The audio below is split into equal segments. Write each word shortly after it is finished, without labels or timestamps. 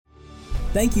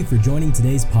Thank you for joining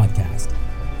today's podcast.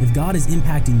 If God is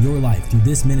impacting your life through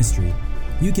this ministry,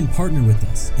 you can partner with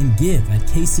us and give at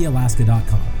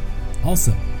kcalaska.com.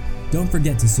 Also, don't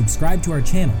forget to subscribe to our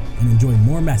channel and enjoy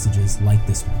more messages like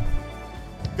this one.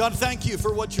 God, thank you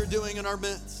for what you're doing in our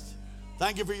midst.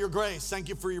 Thank you for your grace. Thank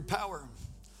you for your power.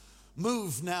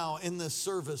 Move now in this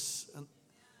service and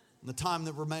the time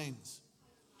that remains.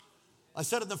 I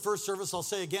said in the first service, I'll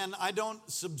say again, I don't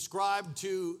subscribe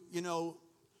to,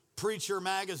 Preacher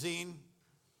Magazine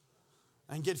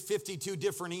and get 52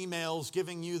 different emails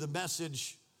giving you the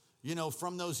message,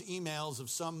 from those emails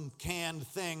of some canned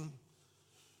thing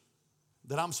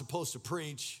that I'm supposed to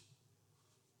preach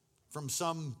from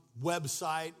some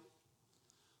website.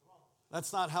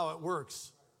 That's not how it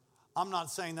works. I'm not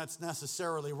saying that's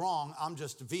necessarily wrong. I'm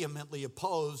just vehemently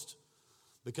opposed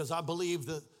because I believe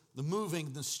that the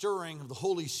moving, the stirring of the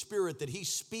Holy Spirit, that He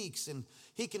speaks, and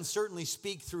He can certainly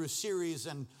speak through a series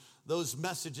and those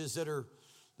messages that are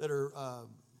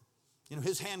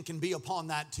His hand can be upon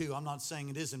that too. I'm not saying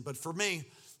it isn't, but for me,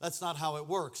 that's not how it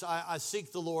works. I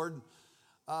seek the Lord,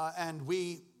 and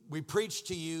we preach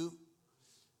to you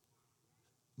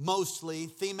mostly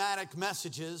thematic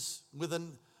messages with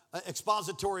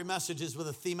expository messages with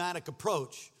a thematic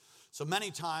approach. So many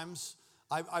times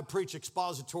I preach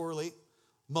expositorily,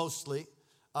 mostly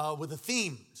with a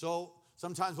theme. So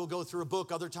sometimes we'll go through a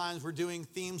book. Other times we're doing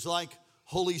themes like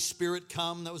Holy Spirit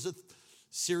Come. That was a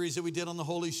series that we did on the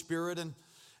Holy Spirit.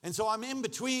 And so I'm in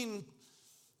between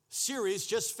series,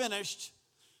 just finished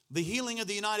The Healing of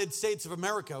the United States of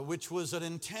America, which was an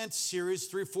intense series,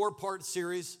 4-part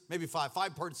series, maybe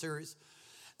 5-part series.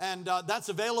 And that's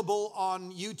available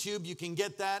on YouTube. You can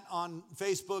get that on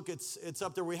Facebook. It's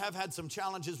up there. We have had some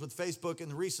challenges with Facebook in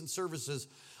the recent services.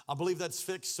 I believe that's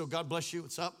fixed, so God bless you.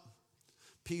 What's up?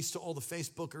 Peace to all the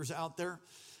Facebookers out there.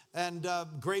 And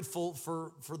grateful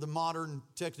for the modern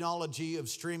technology of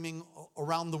streaming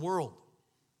around the world.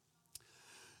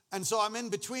 And so I'm in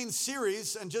between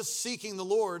series and just seeking the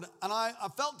Lord. And I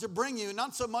felt to bring you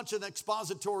not so much an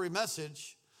expository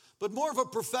message, but more of a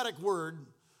prophetic word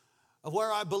of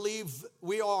where I believe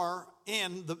we are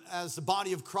as the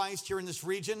body of Christ here in this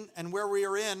region, and where we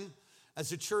are in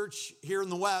as a church here in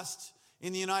the West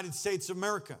in the United States of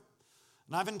America.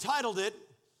 And I've entitled it,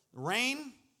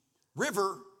 Rain,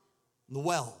 River, the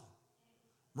Well.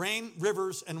 Rain,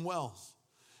 rivers, and wells.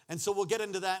 And so we'll get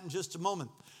into that in just a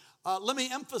moment. Let me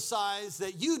emphasize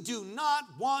that you do not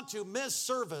want to miss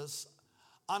service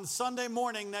on Sunday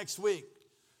morning next week.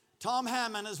 Tom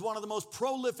Hammond is one of the most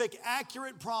prolific,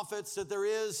 accurate prophets that there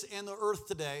is in the earth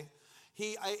today.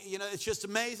 It's just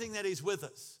amazing that he's with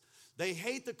us. They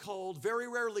hate the cold, very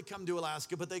rarely come to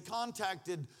Alaska, but they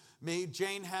contacted me.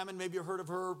 Jane Hammond, maybe you've heard of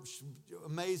her,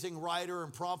 amazing writer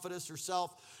and prophetess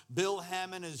herself. Bill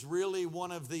Hammond is really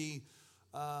one of the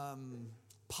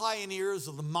pioneers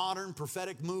of the modern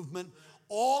prophetic movement.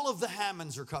 All of the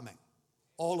Hammonds are coming,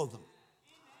 all of them.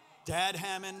 Dad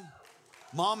Hammond,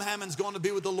 Mom Hammond's going to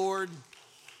be with the Lord.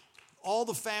 All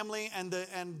the family and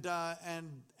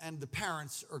the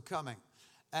parents are coming.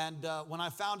 And when I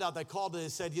found out, they called and they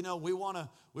said, we want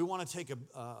to take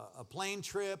a plane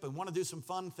trip and want to do some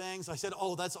fun things. I said,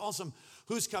 oh, that's awesome.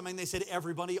 Who's coming? They said,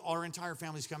 everybody, our entire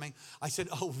family's coming. I said,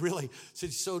 oh, really? I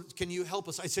said, so can you help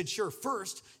us? I said, sure.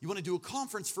 First, you want to do a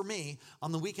conference for me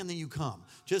on the weekend that you come.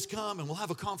 Just come and we'll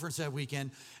have a conference that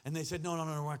weekend. And they said, no,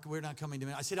 we're not coming to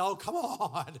me. I said, oh, come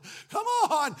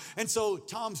on. And so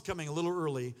Tom's coming a little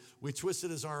early. We twisted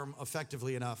his arm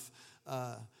effectively enough,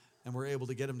 and we're able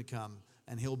to get him to come.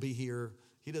 And he'll be here.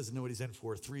 He doesn't know what he's in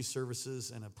for. 3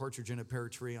 services and a partridge in a pear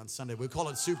tree on Sunday. We call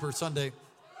it Super Sunday.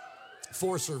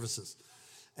 4 services.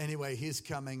 Anyway, he's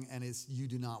coming, and you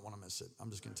do not want to miss it.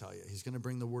 I'm just going to tell you. He's going to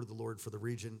bring the word of the Lord for the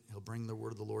region. He'll bring the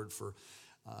word of the Lord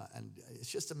and it's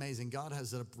just amazing. God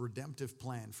has a redemptive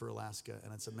plan for Alaska,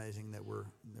 and it's amazing that why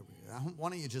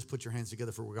don't you just put your hands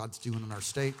together for what God's doing in our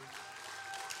state?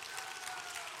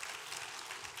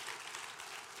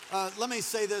 Let me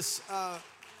say this.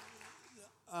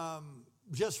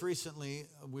 Just recently,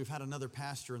 we've had another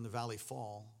pastor in the Valley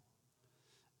fall,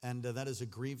 and that is a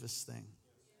grievous thing.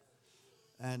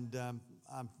 And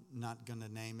I'm not going to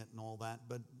name it and all that,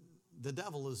 but the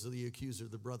devil is the accuser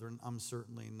of the brethren. I'm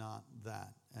certainly not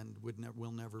that, and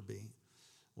will never be.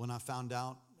 When I found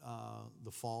out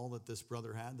the fall that this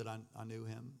brother had, that I knew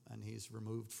him, and he's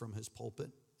removed from his pulpit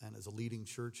and is a leading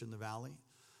church in the Valley,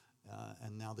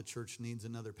 and now the church needs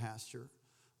another pastor.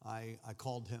 I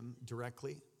called him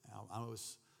directly. I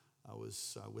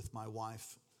was with my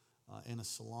wife in a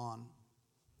salon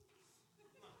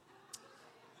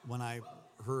when I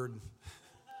heard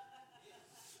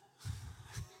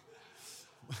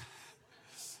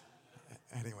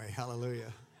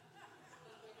Hallelujah.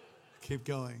 Keep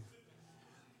going.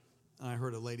 And I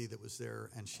heard a lady that was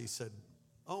there, and she said,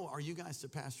 "Oh, are you guys the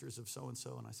pastors of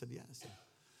so-and-so?" And I said, "Yes." And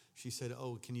she said,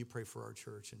 "Oh, can you pray for our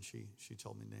church?" And she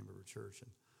told me the name of her church.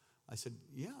 And I said,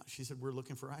 "Yeah." She said, "We're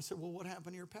looking for," I said, "Well, what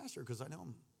happened to your pastor? Because I know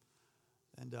him."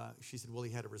 And she said, "Well,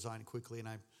 he had to resign quickly." And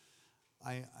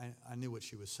I knew what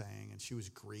she was saying, and she was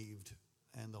grieved,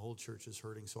 and the whole church is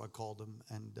hurting. So I called him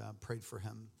and prayed for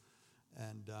him,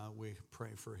 and we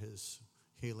pray for his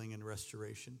healing and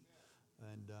restoration.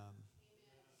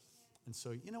 And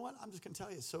so, you know what? I'm just going to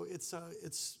tell you. So it's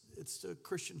a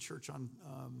Christian church on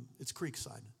it's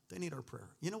Creekside. They need our prayer.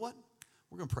 You know what?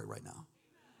 We're going to pray right now.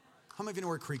 How many of you know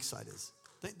where Creekside is?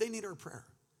 They need our prayer,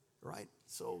 right?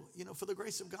 So, you know, for the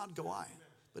grace of God, go I.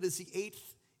 But it's the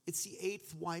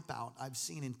eighth wipeout I've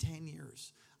seen in 10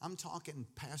 years. I'm talking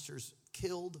pastors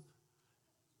killed,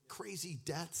 crazy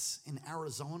deaths in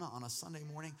Arizona on a Sunday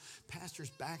morning, pastors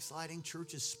backsliding,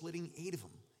 churches splitting, 8 of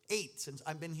them. 8 since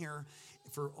I've been here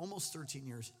for almost 13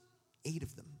 years, 8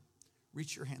 of them.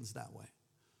 Reach your hands that way.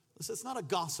 Listen, it's not a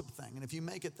gossip thing, and if you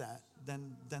make it that,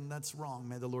 then that's wrong.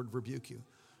 May the Lord rebuke you.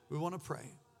 We want to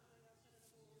pray.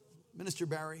 Minister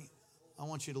Barry, I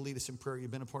want you to lead us in prayer.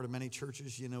 You've been a part of many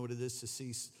churches. You know what it is to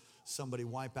see somebody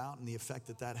wipe out and the effect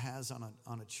that has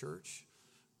on a church.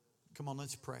 Come on,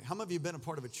 let's pray. How many of you have been a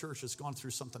part of a church that's gone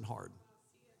through something hard?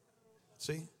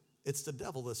 See? It's the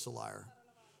devil that's a liar.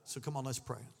 So come on, let's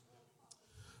pray.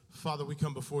 Father, we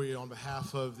come before you on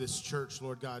behalf of this church,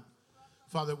 Lord God.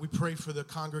 Father, we pray for the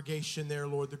congregation there,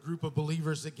 Lord, the group of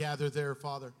believers that gather there,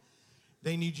 Father.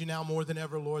 They need you now more than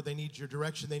ever, Lord. They need your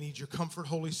direction. They need your comfort,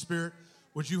 Holy Spirit.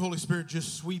 Would you, Holy Spirit,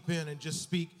 just sweep in and just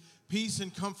speak peace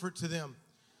and comfort to them?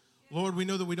 Lord, we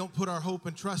know that we don't put our hope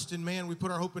and trust in man. We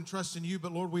put our hope and trust in you.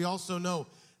 But, Lord, we also know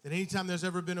that anytime there's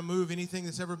ever been a move, anything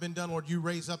that's ever been done, Lord, you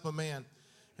raise up a man.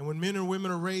 And when men and women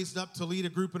are raised up to lead a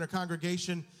group in a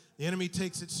congregation, the enemy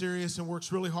takes it serious and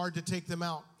works really hard to take them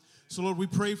out. So, Lord, we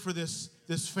pray for this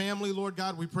family, Lord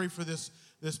God. We pray for this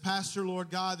pastor,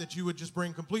 Lord God, that you would just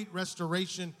bring complete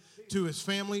restoration to his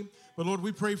family. But, Lord,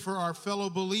 we pray for our fellow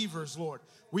believers, Lord.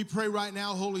 We pray right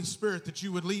now, Holy Spirit, that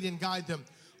you would lead and guide them.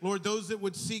 Lord, those that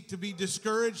would seek to be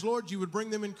discouraged, Lord, you would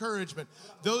bring them encouragement.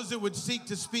 Those that would seek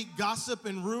to speak gossip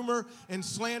and rumor and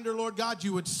slander, Lord God,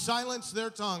 you would silence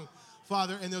their tongue,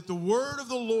 Father, and that the word of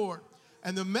the Lord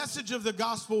and the message of the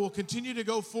gospel will continue to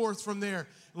go forth from there.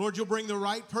 Lord, you'll bring the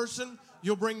right person.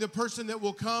 You'll bring the person that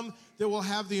will come, that will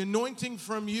have the anointing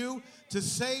from you to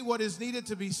say what is needed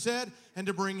to be said and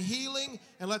to bring healing,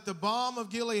 and let the balm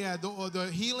of Gilead, the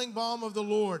healing balm of the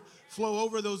Lord, flow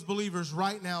over those believers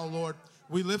right now, Lord.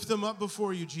 We lift them up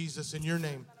before you, Jesus, in your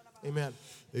name. Amen.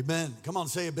 Amen. Come on,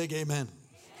 say a big amen.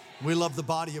 We love the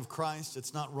body of Christ.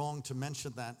 It's not wrong to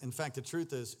mention that. In fact, the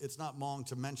truth is, it's not wrong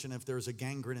to mention if there's a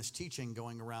gangrenous teaching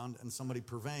going around and somebody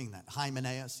purveying that.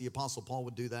 Hymenaeus, the Apostle Paul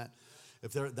would do that.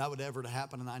 If that would ever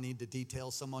happen and I need to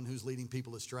detail someone who's leading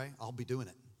people astray, I'll be doing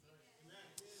it.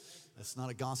 It's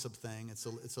not a gossip thing.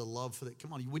 It's a love for that.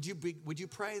 Come on, would you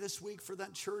pray this week for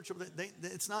that church?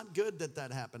 It's not good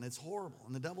that happened. It's horrible,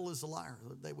 and the devil is a liar.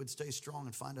 They would stay strong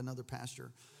and find another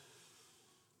pastor.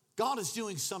 God is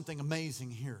doing something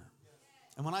amazing here.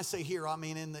 And when I say here, I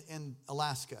mean in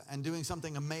Alaska, and doing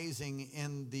something amazing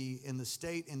in the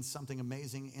state, and something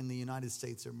amazing in the United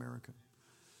States of America.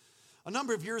 A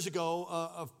number of years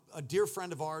ago, a dear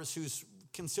friend of ours who's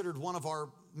considered one of our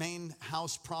main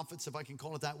house prophets, if I can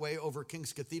call it that way, over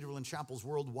King's Cathedral and chapels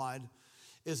worldwide,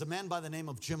 is a man by the name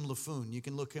of Jim LaFoon. You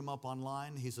can look him up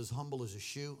online. He's as humble as a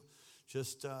shoe.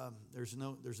 Just there's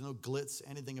no glitz,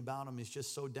 anything about him. He's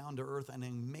just so down to earth and an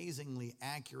amazingly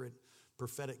accurate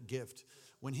prophetic gift.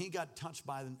 When he got touched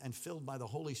by and filled by the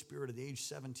Holy Spirit at the age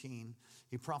 17,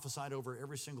 he prophesied over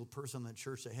every single person in the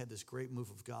church that had this great move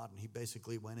of God, and he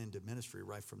basically went into ministry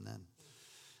right from then.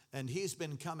 And he's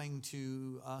been coming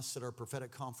to us at our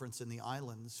prophetic conference in the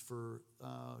islands for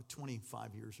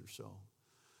 25 years or so,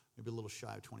 maybe a little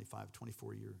shy of 25,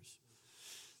 24 years.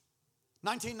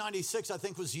 1996, I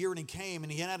think, was the year when he came,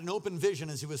 and he had an open vision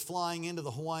as he was flying into the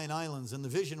Hawaiian Islands, and the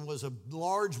vision was a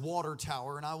large water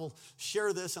tower, and I will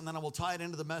share this, and then I will tie it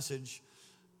into the message,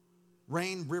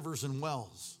 rain, rivers, and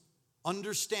wells.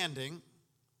 Understanding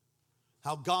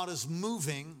how God is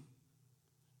moving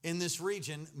in this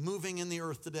region, moving in the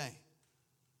earth today.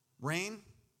 Rain,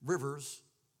 rivers,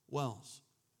 wells.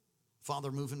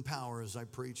 Father, move in power as I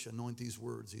preach, anoint these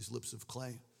words, these lips of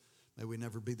clay. May we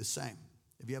never be the same.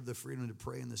 If you have the freedom to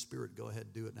pray in the Spirit, go ahead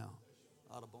and do it now.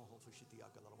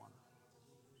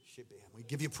 We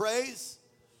give you praise.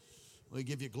 We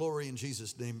give you glory in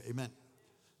Jesus' name. Amen.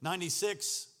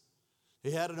 96,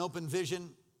 he had an open vision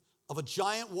of a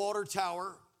giant water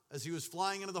tower as he was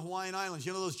flying into the Hawaiian Islands.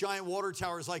 You know those giant water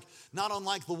towers, like not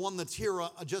unlike the one that's here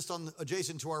just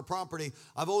adjacent to our property.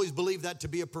 I've always believed that to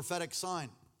be a prophetic sign.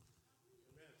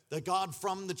 That God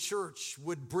from the church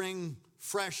would bring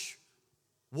fresh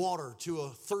water to a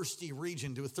thirsty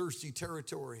region, to a thirsty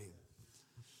territory.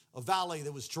 A valley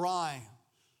that was dry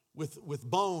with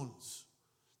bones,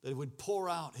 that would pour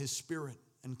out his Spirit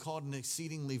and cause an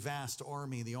exceedingly vast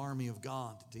army, the army of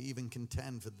God, to even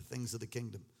contend for the things of the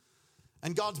kingdom.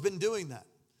 And God's been doing that.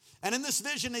 And in this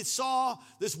vision, they saw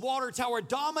this water tower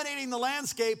dominating the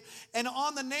landscape. And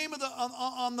on the name of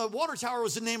on the water tower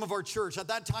was the name of our church. At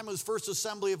that time, it was First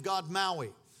Assembly of God,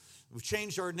 Maui. We've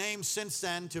changed our name since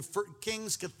then to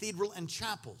King's Cathedral and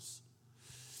Chapels.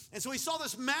 And so we saw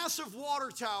this massive water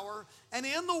tower, and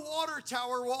in the water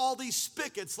tower were all these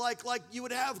spigots, like you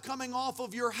would have coming off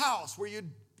of your house, where you'd,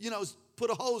 put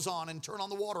a hose on and turn on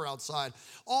the water outside.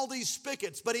 All these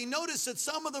spigots. But he noticed that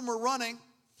some of them were running,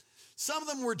 some of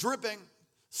them were dripping,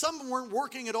 some of them weren't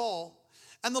working at all.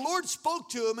 And the Lord spoke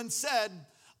to him and said,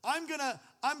 I'm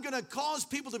gonna cause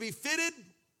people to be fitted,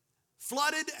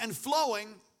 flooded, and flowing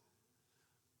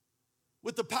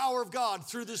with the power of God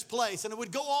through this place. And it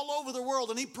would go all over the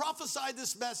world. And he prophesied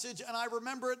this message, and I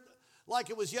remember it like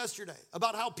it was yesterday,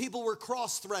 about how people were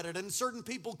cross-threaded and certain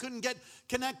people couldn't get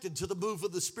connected to the move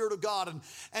of the Spirit of God,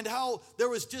 and how there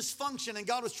was dysfunction and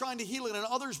God was trying to heal it, and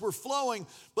others were flowing,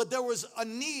 but there was a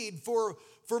need for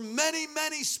many,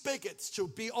 many spigots to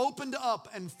be opened up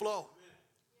and flow.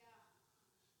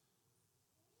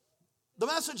 The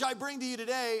message I bring to you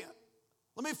today,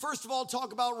 let me first of all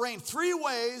talk about rain. 3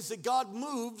 ways that God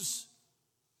moves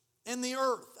in the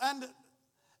earth.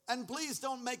 And please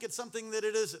don't make it something that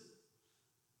it isn't.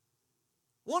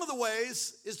 One of the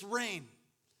ways is rain.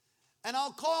 And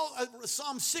I'll call,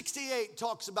 Psalm 68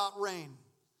 talks about rain.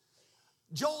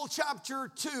 Joel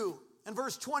chapter 2 and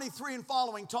verse 23 and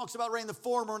following talks about rain, the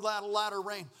former and latter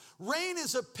rain. Rain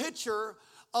is a picture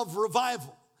of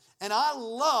revival. And I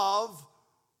love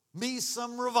me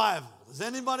some revival. Does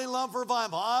anybody love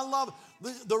revival? I love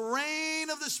the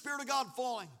rain of the Spirit of God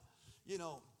falling. Rain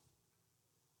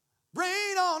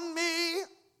on me.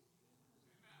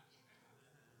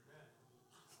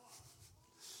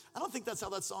 I don't think that's how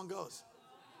that song goes.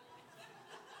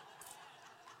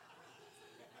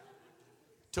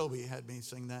 Toby had me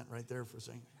sing that right there for a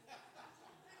second.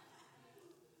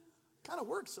 Kind of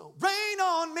works so. Rain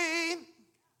on me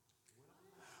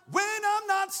when I'm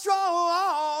not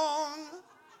strong.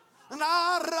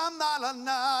 Na, na, na,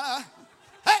 na.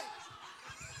 Hey!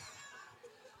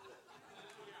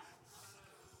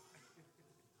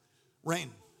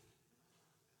 Rain.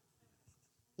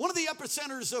 One of the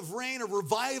epicenters of rain, of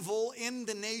revival in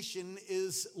the nation,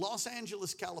 is Los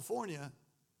Angeles, California.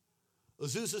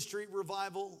 Azusa Street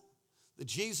Revival, the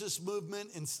Jesus Movement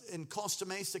in Costa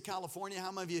Mesa, California.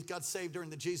 How many of you got saved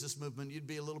during the Jesus Movement? You'd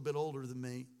be a little bit older than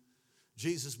me.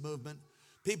 Jesus Movement.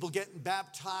 People getting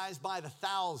baptized by the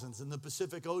thousands in the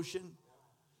Pacific Ocean.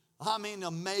 I mean,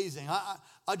 amazing.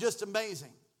 Just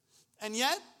amazing. And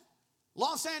yet,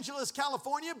 Los Angeles,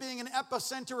 California, being an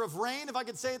epicenter of rain, if I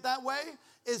could say it that way,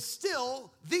 is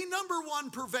still the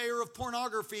 #1 purveyor of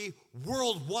pornography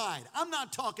worldwide. I'm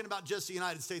not talking about just the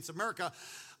United States of America.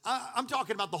 I'm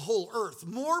talking about the whole earth.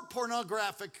 More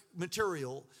pornographic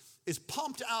material is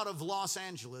pumped out of Los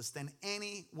Angeles than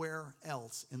anywhere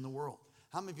else in the world.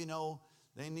 How many of you know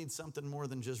they need something more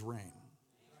than just rain?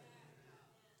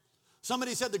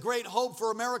 Somebody said the great hope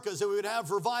for America is that we would have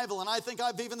revival, and I think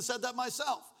I've even said that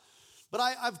myself. But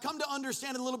I've come to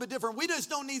understand it a little bit different. We just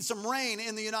don't need some rain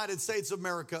in the United States of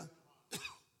America.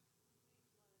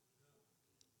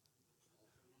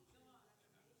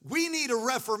 We need a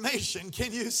reformation.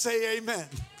 Can you say amen?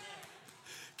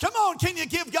 Come on, can you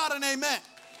give God an amen?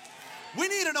 We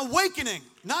need an awakening,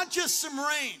 not just some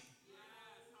rain.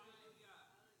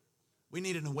 We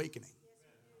need an awakening.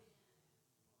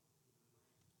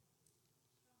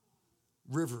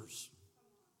 Rivers.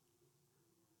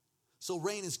 So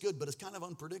rain is good, but it's kind of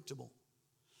unpredictable.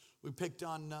 We picked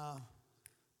on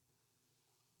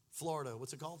Florida.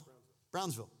 What's it called?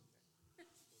 Brownsville.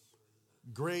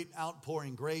 Great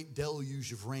outpouring, great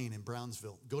deluge of rain in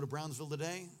Brownsville. Go to Brownsville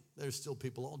today, there's still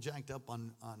people all jacked up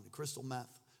on crystal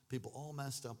meth, people all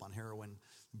messed up on heroin.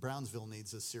 Brownsville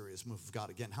needs a serious move of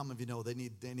God. Again, how many of you know they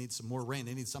need some more rain?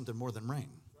 They need something more than rain.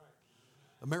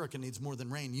 America needs more than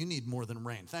rain. You need more than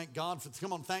rain. Thank God for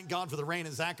the rain,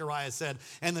 as Zechariah said.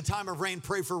 And the time of rain,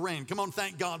 pray for rain. Come on,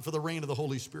 thank God for the rain of the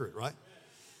Holy Spirit, right?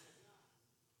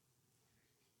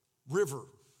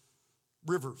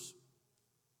 Rivers.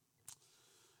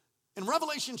 In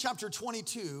Revelation chapter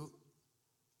 22,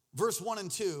 verse 1 and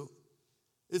 2,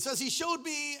 it says, he showed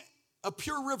me a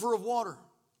pure river of water,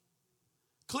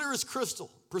 clear as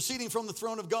crystal, proceeding from the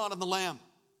throne of God and the Lamb.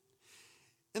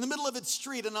 In the middle of its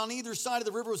street and on either side of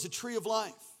the river was a tree of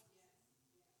life.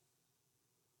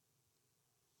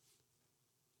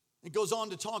 It goes on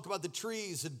to talk about the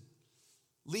trees and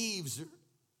leaves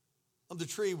of the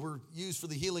tree were used for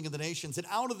the healing of the nations. And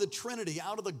out of the Trinity,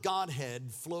 out of the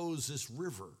Godhead, flows this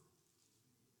river.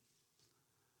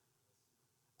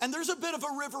 And there's a bit of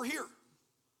a river here.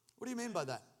 What do you mean by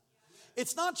that?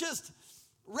 It's not just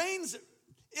rains.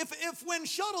 If when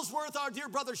Shuttlesworth, our dear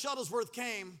brother Shuttlesworth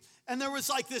came, and there was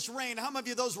like this rain, how many of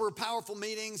you, those were powerful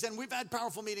meetings? And we've had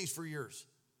powerful meetings for years.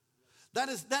 That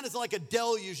is like a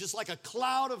deluge, just like a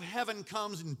cloud of heaven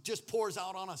comes and just pours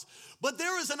out on us. But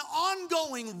there is an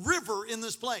ongoing river in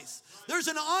this place. There's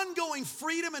an ongoing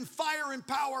freedom and fire and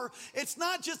power. It's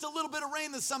not just a little bit of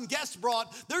rain that some guest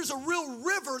brought. There's a real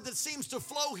river that seems to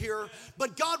flow here.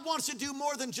 But God wants to do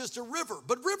more than just a river.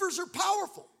 But rivers are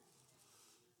powerful.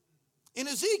 In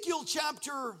Ezekiel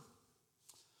chapter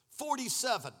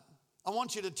 47, I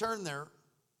want you to turn there.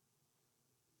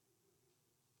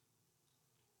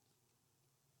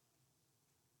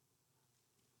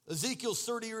 Ezekiel's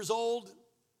 30 years old.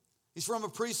 He's from a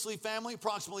priestly family,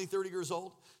 approximately 30 years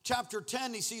old. Chapter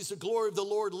 10, he sees the glory of the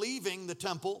Lord leaving the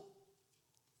temple.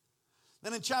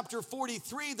 Then in chapter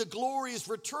 43, the glory is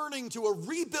returning to a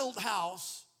rebuilt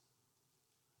house.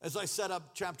 As I set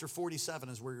up, chapter 47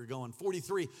 is where you're going.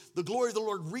 43, the glory of the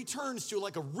Lord returns to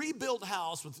like a rebuilt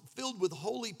house filled with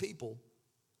holy people.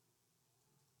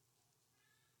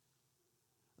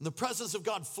 And the presence of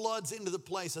God floods into the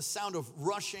place, a sound of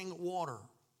rushing water.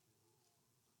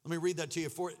 Let me read that to you,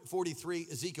 43,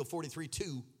 Ezekiel 43,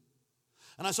 2.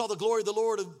 And I saw the glory of the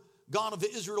Lord of God of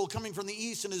Israel coming from the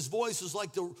east, and his voice was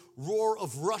like the roar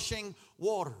of rushing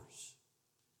waters.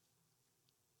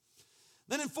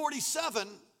 Then in 47,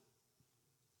 it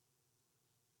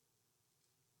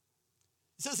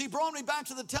says, he brought me back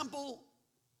to the temple,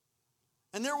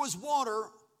 and there was water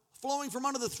flowing from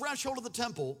under the threshold of the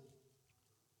temple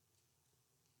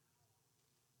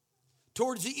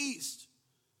towards the east.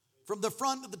 From the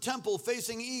front of the temple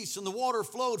facing east, and the water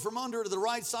flowed from under to the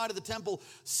right side of the temple,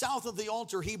 south of the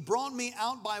altar. He brought me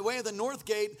out by way of the north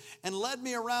gate and led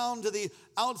me around to the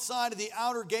outside of the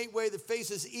outer gateway that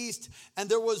faces east, and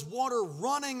there was water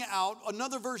running out.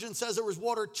 Another version says there was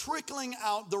water trickling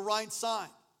out the right side.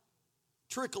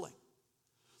 Trickling.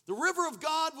 The river of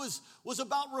God was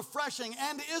about refreshing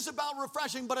and is about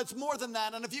refreshing, but it's more than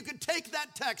that. And if you could take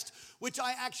that text, which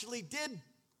I actually did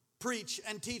preach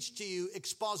and teach to you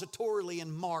expositorily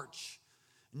in March,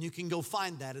 and you can go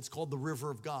find that. It's called the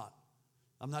River of God.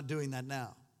 I'm not doing that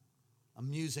now.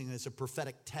 I'm using it as a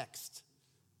prophetic text.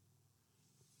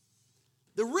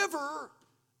 The river,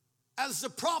 as the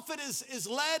prophet is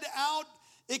led out,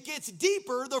 it gets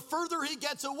deeper the further he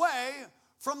gets away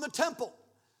from the temple.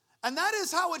 And that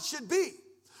is how it should be.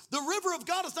 The river of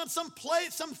God is not some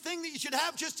place, something that you should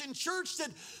have just in church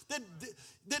that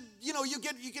you know you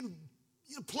can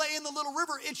play in the little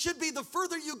river. It should be the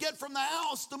further you get from the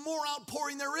house, the more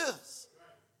outpouring there is.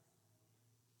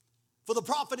 For the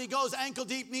prophet, he goes ankle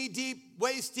deep, knee deep,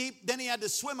 waist deep. Then he had to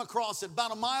swim across it.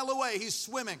 About a mile away, he's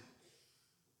swimming.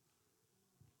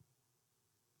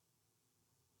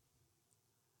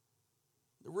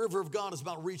 The river of God is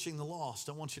about reaching the lost.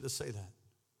 I want you to say that.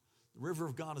 The river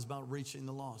of God is about reaching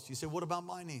the lost. You say, what about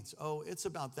my needs? Oh, it's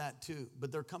about that too.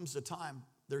 But there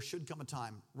should come a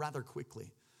time, rather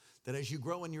quickly, that as you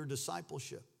grow in your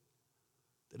discipleship,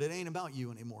 that it ain't about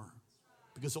you anymore,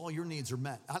 because all your needs are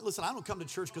met. Listen, I don't come to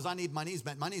church because I need my needs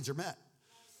met. My needs are met.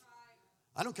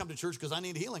 I don't come to church because I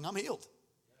need healing. I'm healed.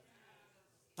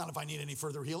 Not if I need any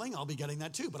further healing, I'll be getting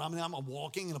that too. But I'm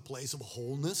walking in a place of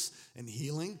wholeness and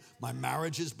healing. My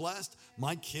marriage is blessed.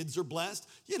 My kids are blessed.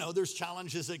 You know, there's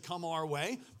challenges that come our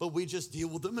way, but we just deal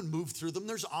with them and move through them.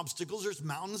 There's obstacles, there's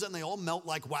mountains, and they all melt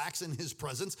like wax in his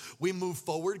presence. We move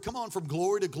forward. Come on, from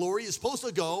glory to glory. You're supposed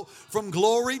to go from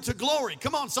glory to glory.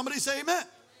 Come on, somebody say amen.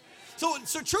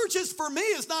 So churches for me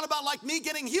is not about like me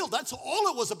getting healed. That's all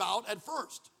it was about at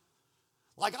first.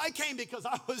 Like I came because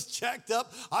I was checked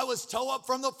up. I was toe up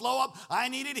from the flow up. I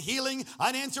needed healing.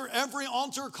 I'd answer every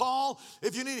altar call.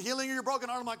 If you need healing or you're broken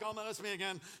heart, I'm like, oh man, that's me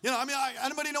again. You know,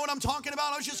 anybody know what I'm talking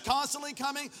about? I was just constantly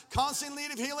coming, constantly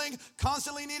needed healing,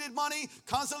 constantly needed money,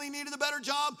 constantly needed a better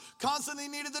job, constantly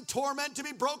needed the torment to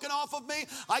be broken off of me.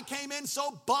 I came in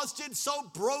so busted, so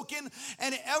broken,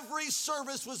 and every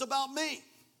service was about me.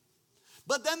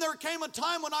 But then there came a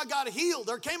time when I got healed.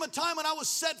 There came a time when I was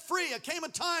set free. There came a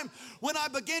time when I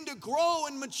began to grow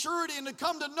in maturity and to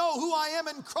come to know who I am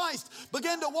in Christ.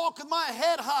 Began to walk with my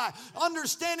head high,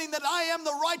 understanding that I am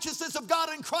the righteousness of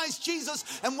God in Christ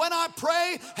Jesus. And when I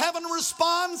pray, heaven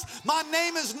responds. My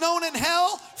name is known in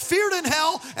hell, feared in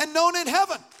hell, and known in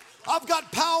heaven. I've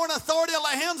got power and authority to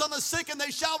lay hands on the sick and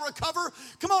they shall recover.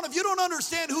 Come on, if you don't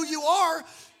understand who you are,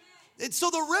 and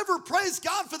so the river, praise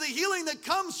God for the healing that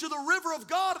comes through the river of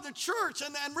God of the church.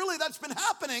 And really that's been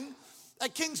happening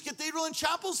at King's Cathedral and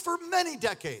chapels for many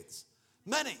decades.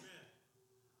 Many.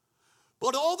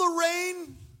 But all the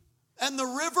rain and the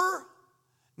river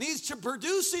needs to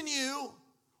produce in you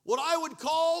what I would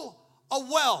call a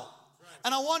well.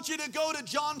 And I want you to go to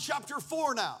John chapter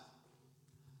 4 now.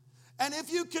 And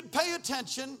if you could pay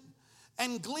attention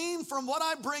and glean from what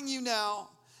I bring you now,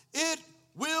 it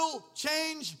will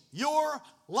change your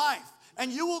life.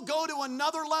 And you will go to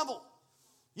another level.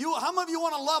 How many of you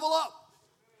want to level up?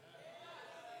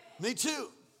 Me too.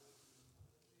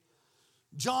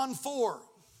 John 4.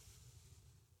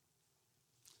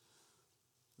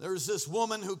 There's this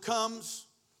woman who comes.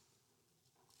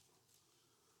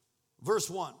 Verse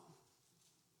 1.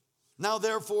 Now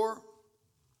therefore,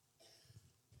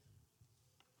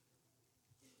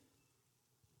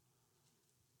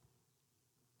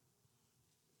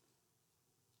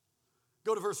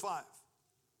 go to verse 5.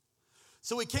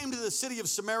 So he came to the city of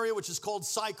Samaria, which is called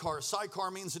Sychar.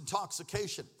 Sychar means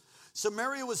intoxication.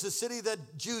 Samaria was a city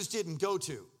that Jews didn't go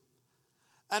to.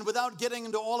 And without getting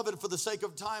into all of it for the sake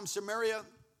of time, Samaria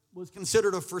was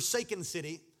considered a forsaken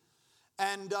city.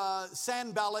 And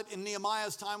Sanballat in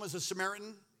Nehemiah's time was a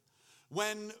Samaritan.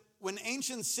 When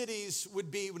ancient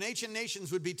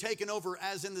nations would be taken over,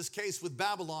 as in this case with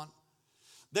Babylon,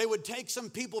 they would take some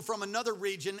people from another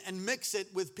region and mix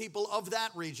it with people of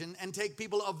that region and take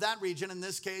people of that region, in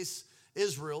this case,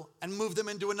 Israel, and move them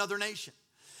into another nation.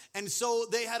 And so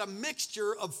they had a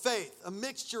mixture of faith, a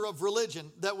mixture of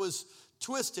religion that was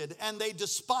twisted, and they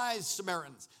despised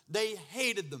Samaritans. They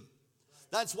hated them.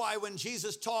 That's why when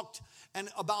Jesus talked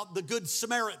about the Good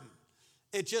Samaritan,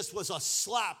 it just was a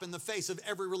slap in the face of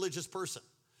every religious person.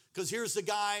 Because here's the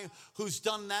guy who's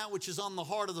done that which is on the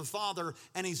heart of the Father,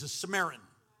 and he's a Samaritan.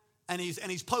 And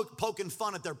he's poking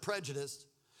fun at their prejudice.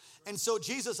 And so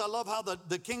Jesus, I love how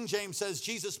the King James says,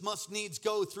 Jesus must needs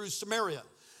go through Samaria.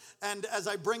 And as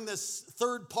I bring this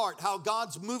third part, how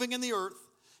God's moving in the earth,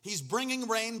 he's bringing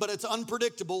rain, but it's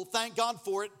unpredictable. Thank God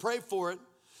for it. Pray for it.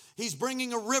 He's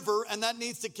bringing a river, and that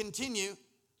needs to continue.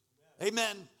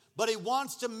 Amen. But he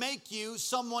wants to make you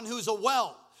someone who's a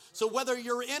well. So whether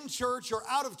you're in church or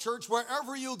out of church,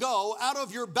 wherever you go, out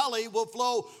of your belly will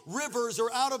flow rivers,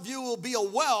 or out of you will be a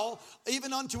well,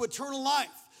 even unto eternal life.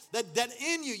 That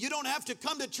in you don't have to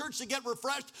come to church to get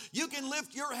refreshed. You can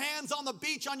lift your hands on the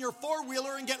beach on your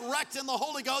four-wheeler and get wrecked in the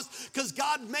Holy Ghost, because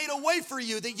God made a way for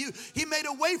you. He made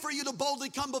a way for you to boldly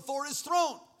come before his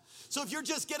throne. So if you're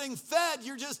just getting fed,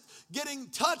 you're just getting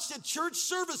touched at church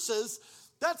services,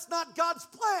 that's not God's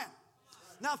plan.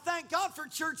 Now, thank God for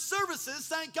church services.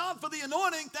 Thank God for the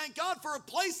anointing. Thank God for a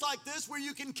place like this where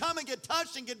you can come and get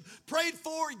touched and get prayed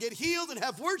for and get healed and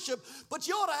have worship. But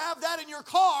you ought to have that in your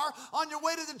car on your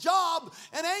way to the job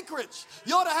in Anchorage.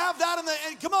 You ought to have that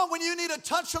and come on, when you need a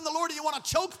touch from the Lord and you want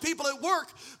to choke people at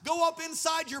work, go up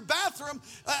inside your bathroom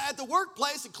at the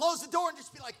workplace and close the door and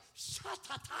just be like,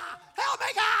 help me,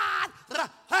 God.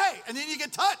 Hey, and then you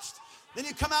get touched. Then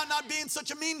you come out not being such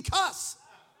a mean cuss.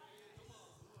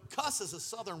 Cuss is a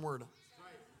southern word.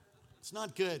 It's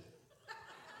not good.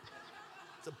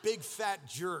 It's a big fat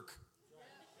jerk.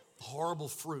 Horrible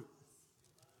fruit.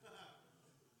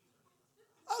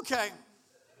 Okay.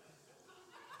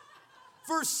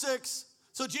 Verse 6.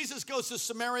 So Jesus goes to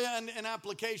Samaria, and in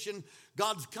application,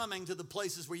 God's coming to the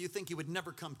places where you think he would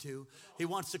never come to. He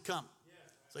wants to come.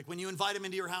 It's like when you invite him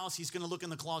into your house, he's going to look in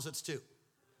the closets too.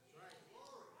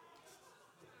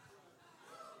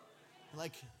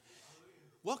 Like,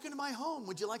 welcome to my home.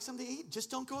 Would you like something to eat?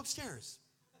 Just don't go upstairs.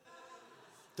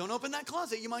 Don't open that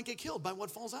closet. You might get killed by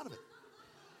what falls out of it.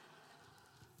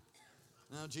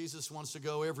 Now, Jesus wants to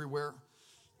go everywhere,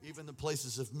 even the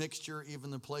places of mixture,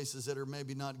 even the places that are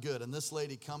maybe not good. And this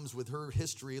lady comes with her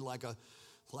history like a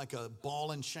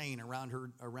ball and chain around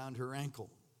her ankle.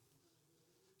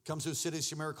 Comes to a city of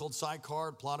Samaria called Sychar,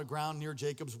 a plot of ground near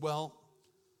Jacob's well.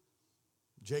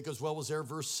 Jacob's well was there,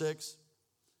 verse 6.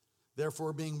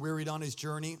 Therefore, being wearied on his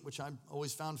journey, which I've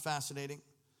always found fascinating.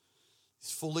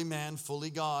 He's fully man, fully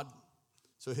God.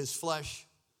 So his flesh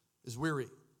is weary.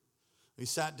 He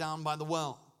sat down by the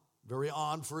well. Very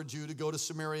odd for a Jew to go to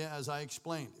Samaria, as I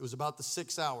explained. It was about the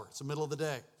 6th hour. It's the middle of the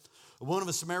day. A woman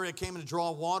of Samaria came in to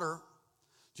draw water.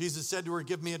 Jesus said to her,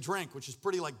 give me a drink, which is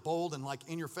pretty like bold and like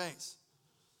in your face.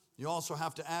 You also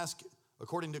have to ask,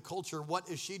 according to culture, what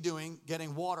is she doing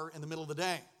getting water in the middle of the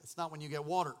day? It's not when you get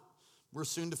water. We're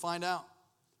soon to find out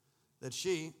that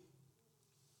she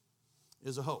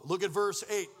is a hoe. Look at verse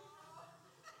 8.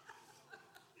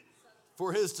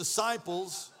 For his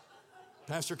disciples,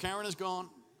 Pastor Karen is gone,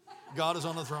 God is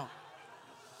on the throne.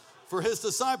 For his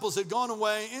disciples had gone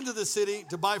away into the city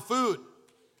to buy food.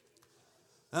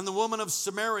 And the woman of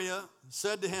Samaria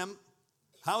said to him,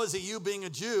 how is it you, being a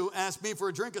Jew, ask me for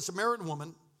a drink, a Samaritan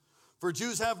woman? For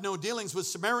Jews have no dealings with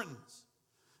Samaritans.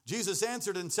 Jesus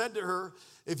answered and said to her,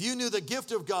 if you knew the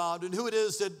gift of God and who it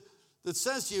is that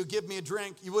says to you, give me a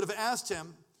drink, you would have asked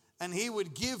him, and he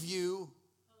would give you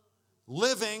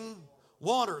living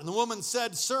water. And the woman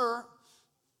said, sir,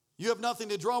 you have nothing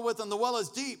to draw with, and the well is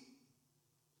deep.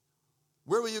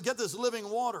 Where will you get this living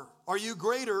water? Are you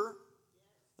greater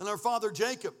than our father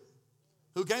Jacob,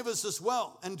 who gave us this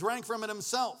well and drank from it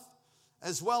himself,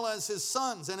 as well as his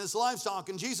sons and his livestock?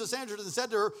 And Jesus answered and said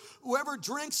to her, whoever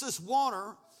drinks this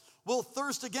water will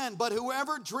thirst again, but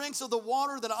whoever drinks of the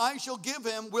water that I shall give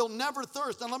him will never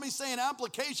thirst. And let me say, in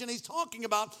application, he's talking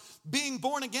about being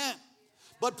born again.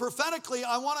 But prophetically,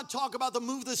 I want to talk about the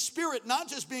move of the Spirit, not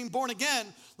just being born again,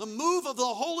 the move of the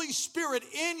Holy Spirit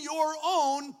in your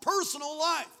own personal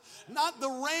life. Not the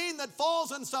rain that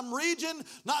falls in some region,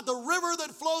 not the river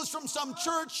that flows from some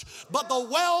church, but the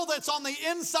well that's on the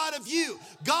inside of you.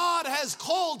 God has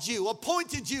called you,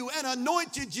 appointed you, and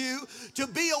anointed you to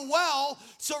be a well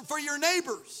for your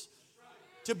neighbors,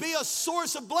 to be a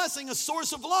source of blessing, a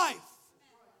source of life.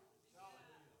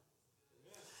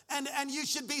 And you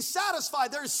should be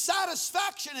satisfied. There's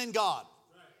satisfaction in God.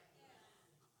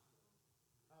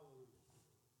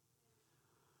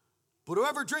 But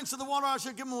whoever drinks of the water I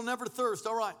shall give him will never thirst.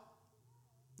 All right.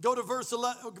 Go to verse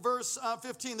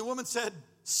 15. The woman said,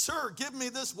 sir, give me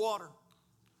this water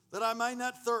that I may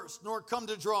not thirst nor come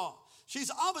to draw.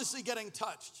 She's obviously getting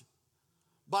touched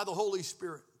by the Holy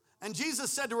Spirit. And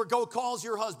Jesus said to her, go call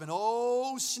your husband.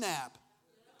 Oh, snap.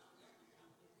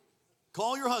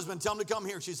 Call your husband. Tell him to come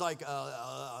here. She's like,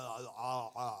 I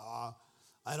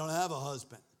don't have a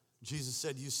husband. Jesus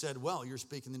said, you said, well, you're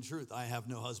speaking the truth. I have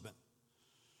no husband.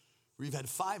 You've had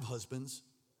 5 husbands,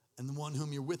 and the one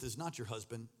whom you're with is not your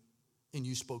husband, and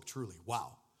you spoke truly.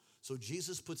 Wow. So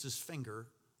Jesus puts his finger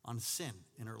on sin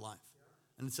in her life.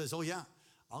 And it says, oh yeah,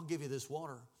 I'll give you this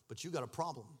water, but you got a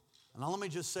problem. And now let me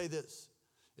just say this.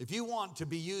 If you want to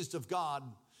be used of God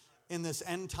in this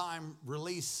end time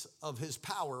release of his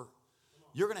power,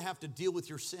 you're going to have to deal with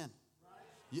your sin.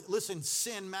 Listen,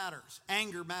 sin matters.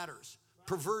 Anger matters.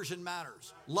 Perversion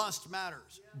matters. Lust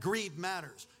matters. Greed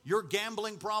matters. Your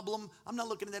gambling problem, I'm not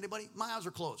looking at anybody. My eyes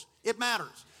are closed. It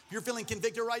matters. If you're feeling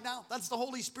convicted right now, that's the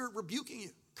Holy Spirit rebuking you,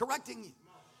 correcting you,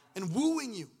 and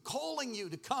wooing you, calling you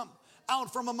to come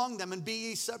out from among them and be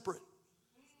ye separate.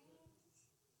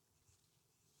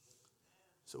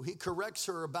 So he corrects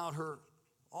her about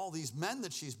all these men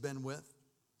that she's been with.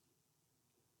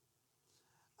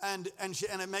 And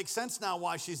it makes sense now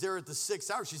why she's there at the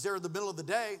 6th hour. She's there in the middle of the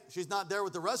day. She's not there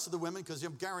with the rest of the women because I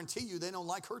guarantee you they don't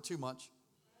like her too much.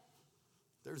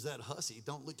 There's that hussy.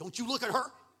 Don't you look at her.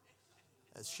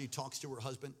 As she talks to her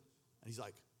husband. And he's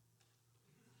like,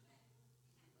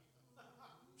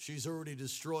 she's already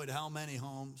destroyed how many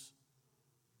homes?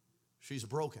 She's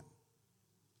broken.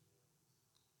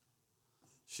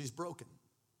 She's broken.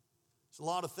 There's a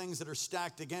lot of things that are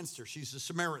stacked against her. She's a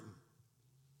Samaritan.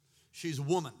 She's a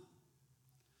woman.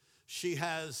 She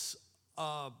has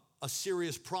a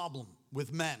serious problem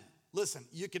with men. Listen,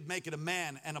 you could make it a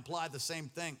man and apply the same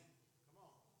thing.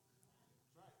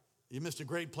 You missed a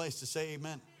great place to say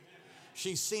amen.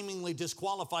 She's seemingly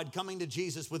disqualified coming to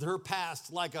Jesus with her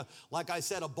past, like I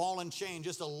said, a ball and chain,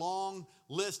 just a long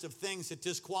list of things that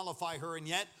disqualify her. And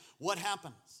yet, what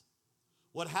happens?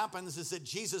 What happens is that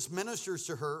Jesus ministers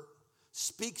to her,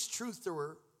 speaks truth to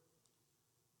her.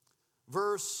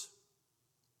 Verse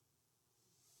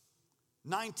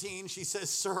 19, she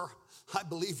says, sir, I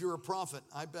believe you're a prophet.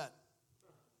 I bet.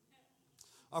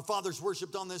 Our fathers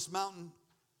worshiped on this mountain,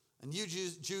 and you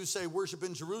Jews say worship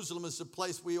in Jerusalem is the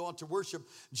place we ought to worship.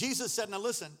 Jesus said, now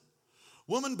listen,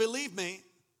 woman, believe me,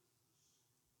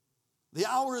 the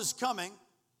hour is coming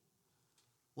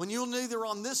when you'll neither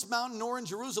on this mountain nor in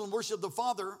Jerusalem worship the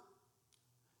Father.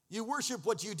 You worship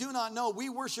what you do not know. We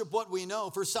worship what we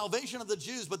know for salvation of the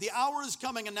Jews. But the hour is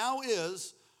coming, and now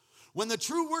is, when the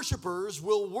true worshipers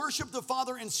will worship the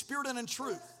Father in spirit and in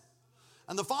truth.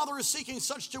 And the Father is seeking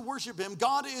such to worship him.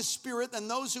 God is spirit, and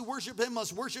those who worship him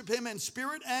must worship him in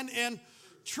spirit and in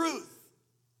truth.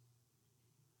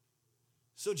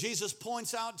 So Jesus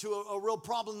points out to a real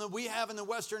problem that we have in the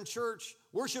Western church.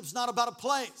 Worship's not about a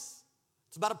place.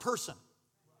 It's about a person.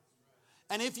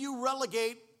 And if you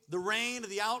relegate the rain or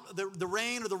the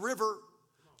rain or the river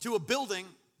to a building,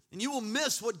 and you will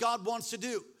miss what God wants to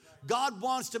do. God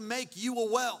wants to make you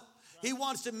a well. He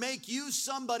wants to make you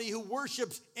somebody who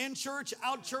worships in church,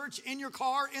 out church, in your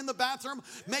car, in the bathroom,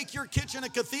 make your kitchen a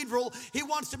cathedral. He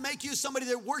wants to make you somebody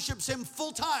that worships Him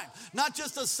full time, not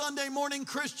just a Sunday morning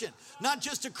Christian, not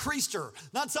just a creaster,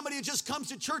 not somebody who just comes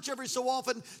to church every so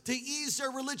often to ease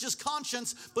their religious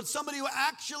conscience, but somebody who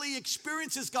actually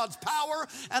experiences God's power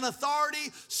and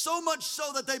authority, so much so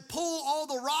that they pull all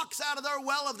the rocks out of their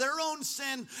well of their own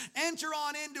sin, enter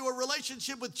on into a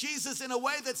relationship with Jesus in a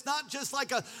way that's not just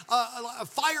like a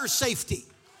fire safety,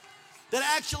 that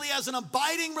actually has an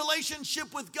abiding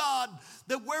relationship with God,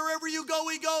 that wherever you go,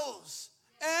 He goes.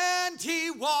 And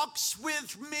He walks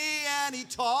with me, and He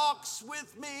talks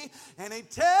with me, and He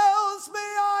tells me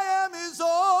I am His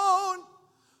own.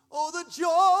 Oh, the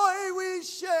joy we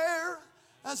share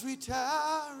as we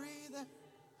tarry there,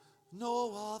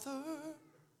 no others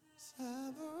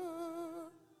ever.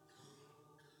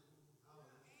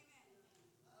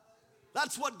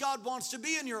 That's what God wants to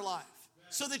be in your life,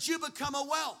 so that you become a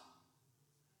well.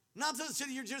 Not that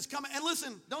you're just coming. And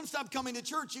listen, don't stop coming to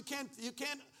church. You can't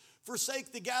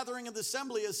forsake the gathering of the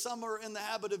assembly as some are in the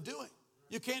habit of doing.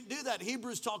 You can't do that.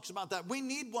 Hebrews talks about that. We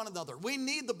need one another. We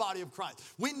need the body of Christ.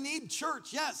 We need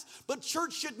church, yes. But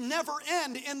church should never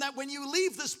end in that when you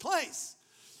leave this place,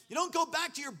 you don't go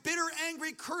back to your bitter,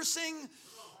 angry, cursing,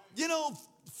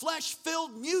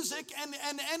 flesh-filled music and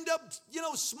end up,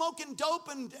 smoking dope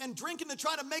and drinking to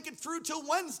try to make it through till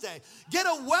Wednesday. Get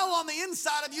a well on the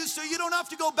inside of you so you don't have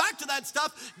to go back to that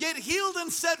stuff. Get healed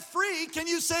and set free. Can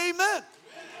you say amen? Amen.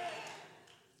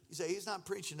 You say, he's not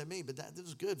preaching to me, but this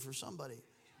is good for somebody.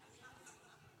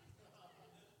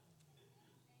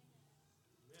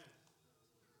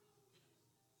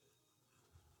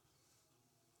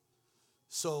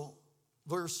 So,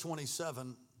 verse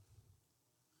 27.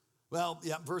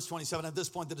 Verse 27, at this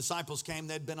point the disciples came.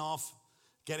 They'd been off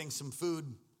getting some food,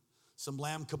 some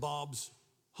lamb kebabs,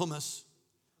 hummus,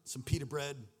 some pita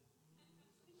bread,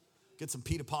 get some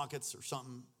pita pockets or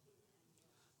something.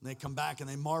 And they come back and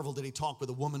they marveled that He talked with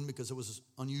a woman because it was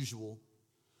unusual.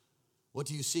 What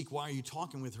do you seek? Why are you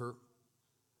talking with her?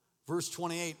 Verse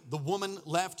 28, the woman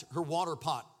left her water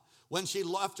pot. When she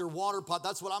left her water pot,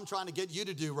 that's what I'm trying to get you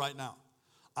to do right now.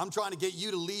 I'm trying to get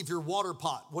you to leave your water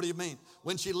pot. What do you mean?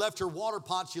 When she left her water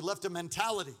pot, she left a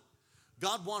mentality.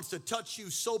 God wants to touch you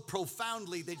so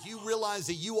profoundly that you realize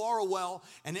that you are a well,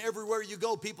 and everywhere you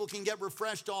go, people can get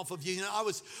refreshed off of you.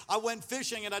 I went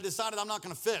fishing and I decided I'm not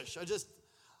going to fish.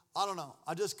 I don't know.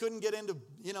 I just couldn't get into,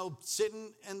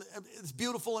 sitting, and it's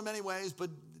beautiful in many ways, but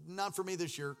not for me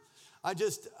this year. I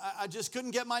just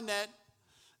couldn't get my net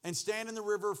and stand in the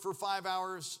river for 5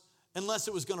 hours unless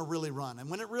it was going to really run. And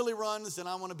when it really runs, then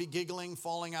I want to be giggling,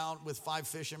 falling out with 5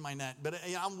 fish in my net. But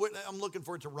I'm looking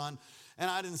for it to run, and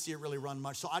I didn't see it really run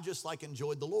much. So I just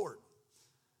enjoyed the Lord.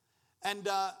 And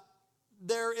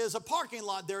there is a parking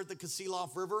lot there at the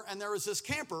Kasilof River, and there was this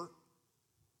camper.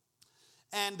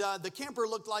 And the camper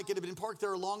looked like it had been parked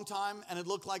there a long time, and it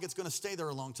looked like it's going to stay there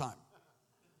a long time.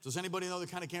 Does anybody know the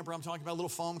kind of camper I'm talking about? A little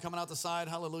foam coming out the side.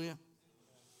 Hallelujah.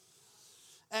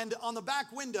 And on the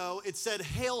back window, it said,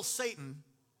 "Hail Satan,"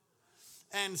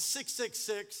 and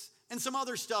 666, and some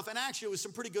other stuff. And actually, it was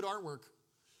some pretty good artwork.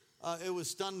 It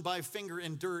was done by finger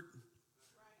in dirt.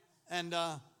 And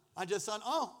I just thought,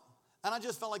 and I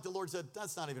just felt like the Lord said,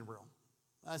 that's not even real.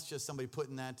 That's just somebody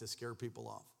putting that to scare people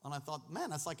off. And I thought, man,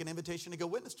 that's like an invitation to go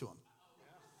witness to them.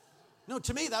 No,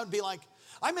 to me, that would be like,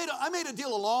 I made a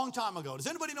deal a long time ago. Does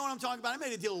anybody know what I'm talking about? I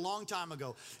made a deal a long time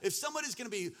ago. If somebody's going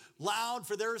to be loud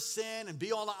for their sin and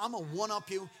be all that, I'm going to one-up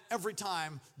you every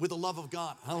time with the love of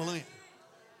God. Hallelujah.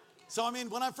 So,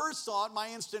 when I first saw it, my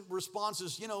instant response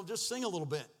is, just sing a little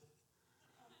bit.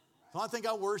 So I think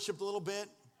I worshiped a little bit.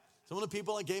 Some of the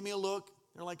people that gave me a look,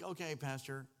 they're like, okay,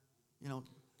 Pastor,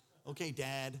 okay,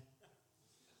 Dad.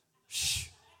 Shh.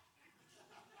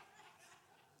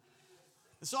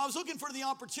 And so I was looking for the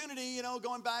opportunity,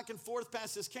 going back and forth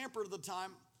past this camper at the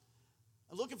time.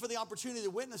 I'm looking for the opportunity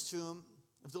to witness to him,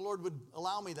 if the Lord would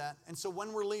allow me that. And so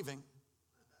when we're leaving,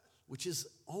 which is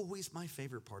always my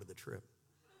favorite part of the trip.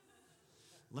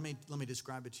 Let me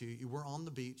describe it to you. We're on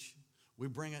the beach. We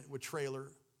bring it with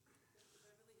trailer.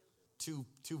 Two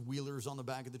wheelers on the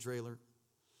back of the trailer.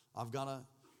 I've got a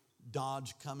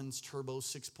Dodge Cummins Turbo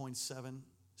 6.7,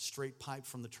 straight pipe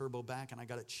from the turbo back, and I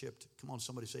got it chipped. Come on,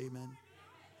 somebody say amen.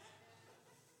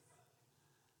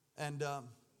 And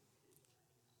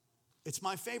it's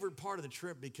my favorite part of the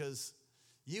trip because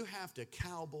You have to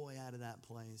cowboy out of that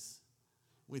place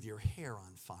with your hair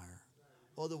on fire.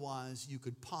 Otherwise, you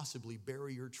could possibly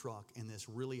bury your truck in this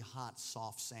really hot,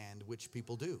 soft sand, which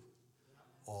people do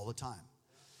all the time.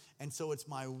 And so it's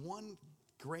my one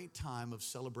great time of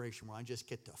celebration where I just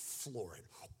get to floor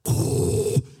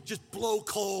it. Just blow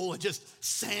coal and just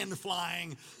sand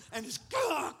flying and just,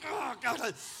 God.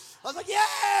 I was like,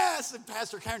 yes! And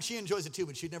Pastor Karen, she enjoys it too,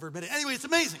 but she'd never admit it. Anyway, it's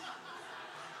amazing.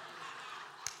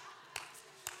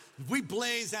 We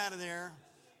blaze out of there.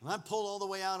 And I pull all the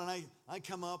way out, and I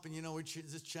come up, and, we're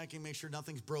just checking, make sure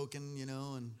nothing's broken,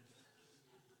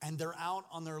 and they're out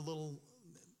on their little,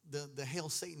 the Hail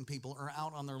Satan people are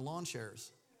out on their lawn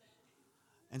chairs.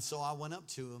 And so I went up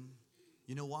to them.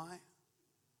 You know why?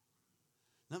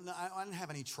 No, I didn't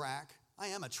have any track. I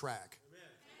am a track.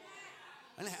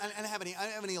 I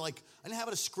didn't have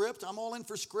a script. I'm all in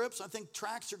for scripts. I think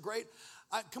tracks are great.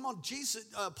 Come on,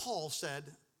 Paul said,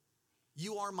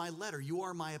 you are my letter. You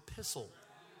are my epistle.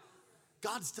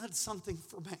 God's done something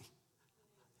for me.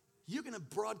 You're going to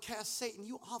broadcast Satan.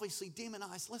 You obviously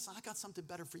demonize. Listen, I got something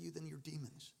better for you than your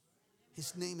demons.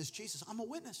 His name is Jesus. I'm a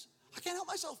witness. I can't help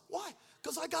myself. Why?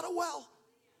 Because I got a well.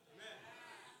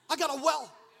 I got a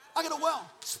well.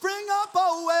 Spring up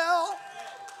a well.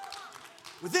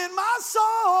 Within my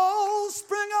soul,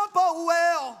 spring up a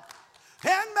well.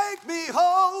 And make me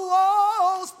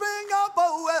whole. Spring up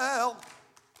a well.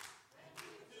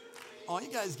 Oh,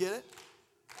 you guys get it?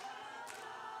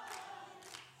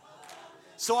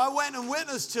 So I went and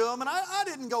witnessed to them, and I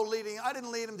didn't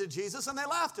lead them to Jesus, and they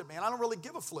laughed at me, and I don't really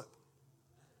give a flip.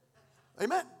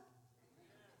 Amen.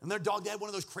 And their dog, they had one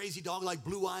of those crazy dogs like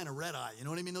Blue Eye and a Red Eye. You know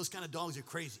what I mean? Those kind of dogs are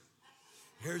crazy.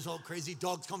 Hair's all crazy.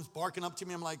 Dog comes barking up to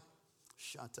me. I'm like,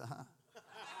 shut up.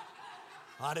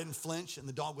 I didn't flinch, and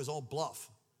the dog was all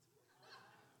bluff.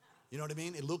 You know what I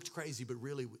mean? It looked crazy, but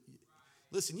really,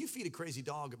 listen, you feed a crazy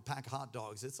dog a pack of hot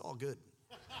dogs, it's all good.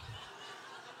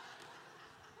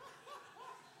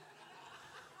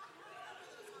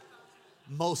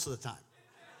 Most of the time.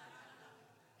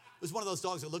 It was one of those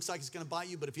dogs that looks like it's going to bite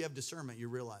you, but if you have discernment, you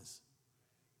realize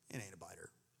it ain't a biter.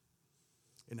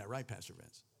 Isn't that right, Pastor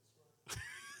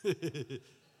Vince?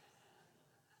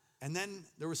 And then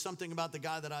there was something about the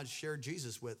guy that I shared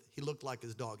Jesus with. He looked like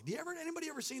his dog. Anybody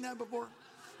ever seen that before?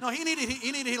 No, he needed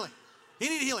healing. He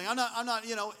needed healing. I'm not,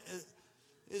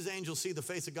 his angels see the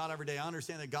face of God every day. I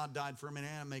understand that God died for him, and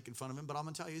I'm making fun of him, but I'm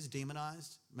going to tell you, he's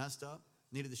demonized, messed up,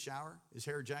 needed the shower, his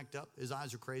hair jacked up, his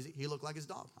eyes are crazy. He looked like his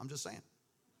dog. I'm just saying.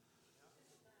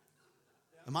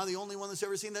 Am I the only one that's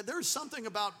ever seen that? There's something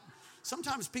about,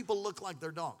 sometimes people look like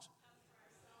their dogs.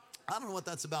 I don't know what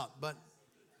that's about, but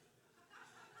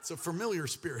it's a familiar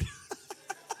spirit.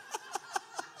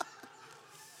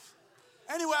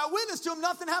 Anyway, I witnessed to him.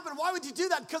 Nothing happened. Why would you do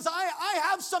that? Because I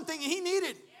have something he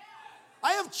needed.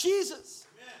 I have Jesus.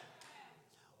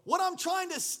 What I'm trying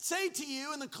to say to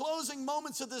you in the closing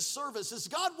moments of this service is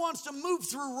God wants to move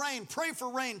through rain. Pray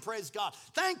for rain, praise God.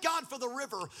 Thank God for the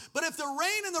river. But if the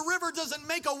rain in the river doesn't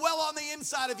make a well on the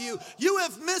inside of you, you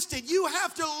have missed it. You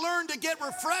have to learn to get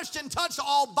refreshed and touched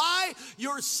all by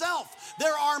yourself.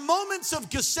 There are moments of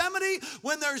Gethsemane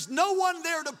when there's no one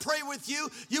there to pray with you.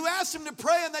 You asked them to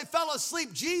pray and they fell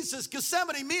asleep. Jesus,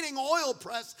 Gethsemane meaning oil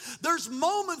press. There's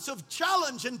moments of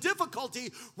challenge and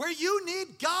difficulty where you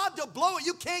need God to blow it.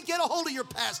 You can't get a hold of your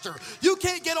pastor. You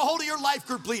can't get a hold of your life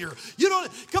group leader.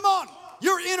 Come on,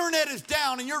 your internet is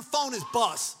down and your phone is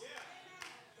bust.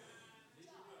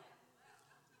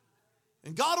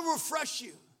 And God will refresh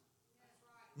you.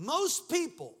 Most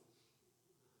people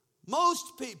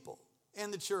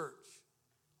in the church,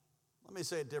 let me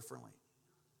say it differently.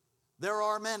 There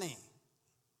are many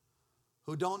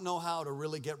who don't know how to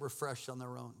really get refreshed on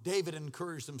their own. David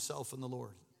encouraged himself in the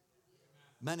Lord.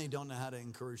 Many don't know how to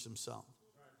encourage themselves.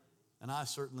 And I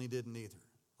certainly didn't either.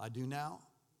 I do now.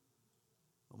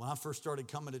 But when I first started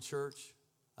coming to church,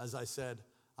 as I said,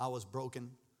 I was broken.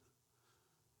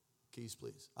 Keys,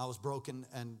 please. I was broken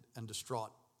and distraught.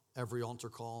 Every altar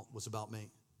call was about me.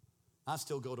 I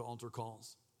still go to altar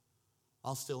calls.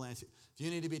 I'll still answer. If you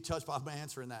need to be touched by, I'm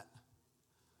answering that.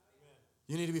 Amen.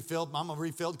 You need to be filled, I'm going to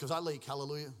refilled because I leak.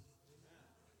 Hallelujah. Amen.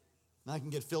 And I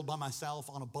can get filled by myself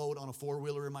on a boat, on a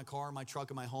four-wheeler, in my car, my truck,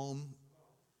 in my home.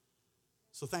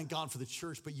 So thank God for the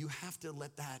church, but you have to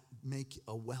let that make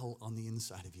a well on the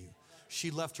inside of you. She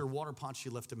left her water pot, she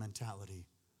left a mentality.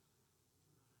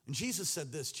 And Jesus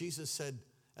said this. Jesus said,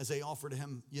 as they offered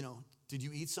him, did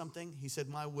you eat something? He said,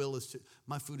 my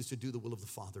food is to do the will of the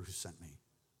Father who sent me.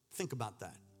 Think about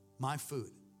that. My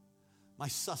food, my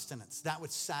sustenance, that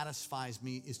which satisfies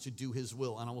me is to do his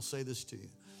will. And I will say this to you.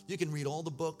 You can read all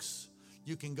the books.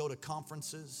 You can go to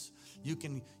conferences. You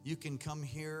can come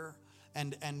here.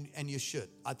 And you should.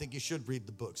 I think you should read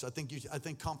the books. I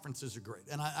think conferences are great.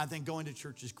 And I think going to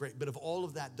church is great. But if all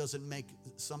of that doesn't make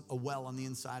a well on the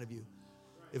inside of you,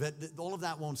 all of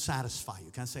that won't satisfy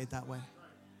you. Can I say it that way?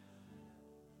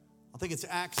 I think it's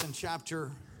Acts in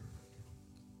chapter,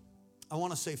 I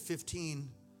want to say 15.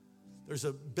 There's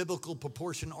a biblical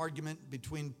proportion argument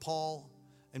between Paul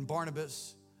and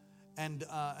Barnabas and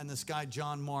this guy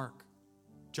John Mark.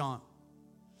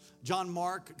 John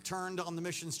Mark turned on the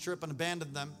missions trip and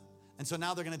abandoned them. And so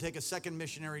now they're going to take a second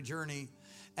missionary journey.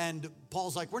 And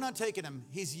Paul's like, we're not taking him.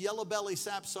 He's yellow belly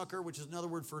sapsucker, which is another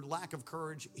word for lack of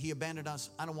courage. He abandoned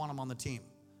us. I don't want him on the team.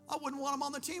 I wouldn't want him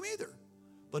on the team either.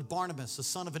 But Barnabas, the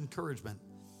son of encouragement,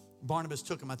 Barnabas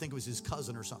took him. I think it was his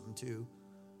cousin or something too.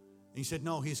 And he said,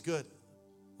 no, he's good.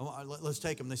 Let's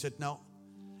take him. They said, no.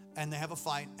 And they have a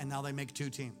fight, and now they make two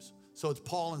teams. So it's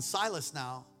Paul and Silas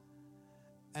now.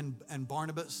 And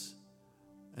Barnabas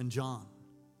and John,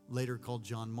 later called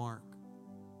John Mark.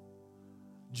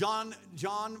 John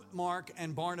Mark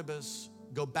and Barnabas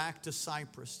go back to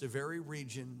Cyprus, the very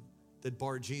region that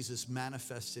Bar Jesus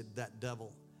manifested that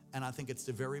devil. And I think it's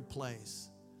the very place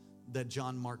that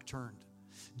John Mark turned.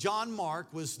 John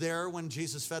Mark was there when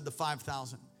Jesus fed the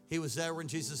 5,000. He was there when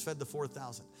Jesus fed the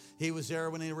 4,000. He was there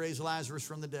when he raised Lazarus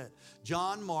from the dead.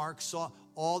 John Mark's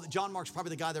probably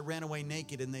the guy that ran away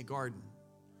naked in the garden.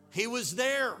 He was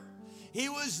there. He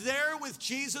was there with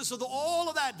Jesus. With all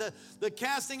of that, the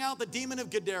casting out the demon of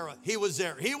Gadara. He was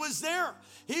there. He was there.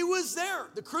 He was there.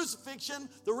 The crucifixion,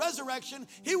 the resurrection,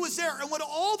 he was there. And what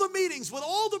all the meetings, what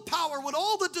all the power, what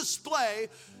all the display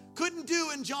couldn't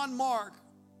do in John Mark,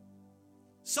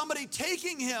 somebody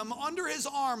taking him under his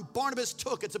arm, Barnabas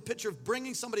took. It's a picture of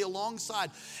bringing somebody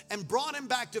alongside and brought him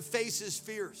back to face his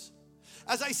fears.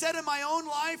 As I said in my own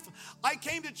life, I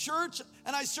came to church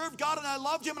and I served God and I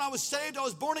loved him and I was saved. I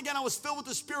was born again. I was filled with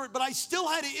the Spirit, but I still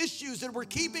had issues that were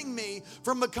keeping me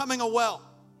from becoming a well.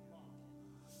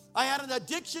 I had an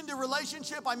addiction to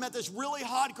relationship. I met this really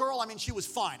hot girl. I mean, she was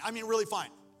fine. I mean, really fine.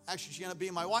 Actually, she ended up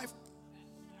being my wife.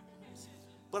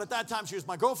 But at that time, she was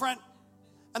my girlfriend.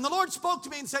 And the Lord spoke to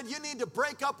me and said, you need to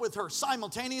break up with her.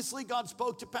 Simultaneously, God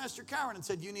spoke to Pastor Karen and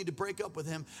said, you need to break up with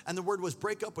him. And the word was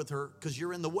break up with her because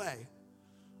you're in the way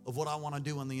of what I want to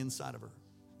do on the inside of her.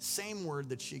 Same word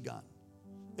that she got.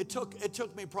 It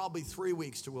took me probably 3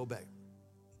 weeks to obey.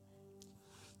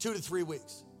 2 to 3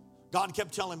 weeks. God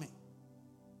kept telling me,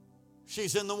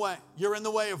 she's in the way. You're in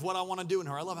the way of what I want to do in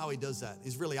her. I love how he does that.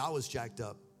 I was jacked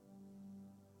up.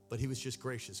 But he was just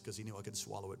gracious because he knew I could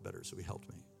swallow it better, so he helped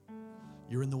me.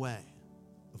 You're in the way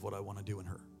of what I want to do in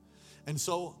her. And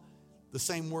so the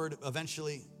same word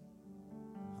eventually,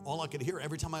 all I could hear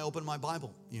every time I opened my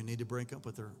Bible, you need to break up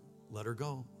with her. Let her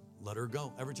go. Let her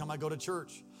go. Every time I go to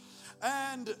church.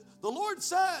 And the Lord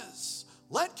says,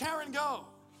 let Karen go.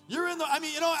 You're in the,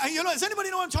 does anybody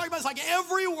know what I'm talking about? It's like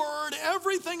every word,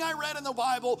 everything I read in the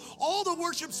Bible, all the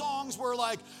worship songs were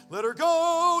like, let her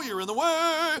go, you're in the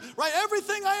way, right?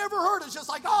 Everything I ever heard is just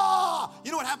like,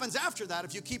 You know what happens after that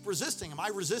if you keep resisting him? I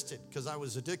resisted because I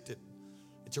was addicted.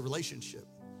 It's a relationship.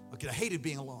 Okay, I hated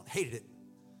being alone, hated it.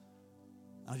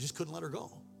 And I just couldn't let her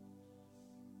go.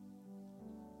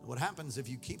 What happens if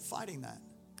you keep fighting that?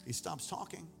 He stops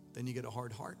talking, then you get a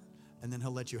hard heart. And then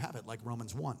he'll let you have it, like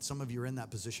Romans 1. Some of you are in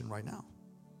that position right now.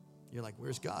 You're like,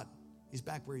 where's God? He's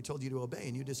back where he told you to obey,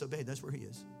 and you disobeyed. That's where he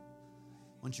is.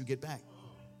 Once you get back,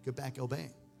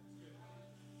 obeying.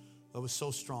 I was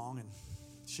so strong, and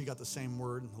she got the same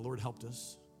word, and the Lord helped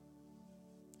us.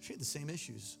 She had the same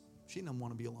issues. She didn't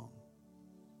want to be alone.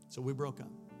 So we broke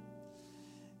up.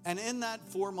 And in that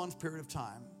 4-month period of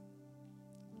time,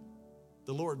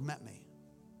 the Lord met me.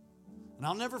 And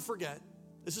I'll never forget.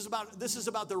 This is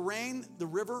about the rain, the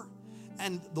river,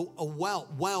 and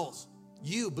wells.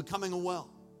 You becoming a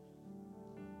well.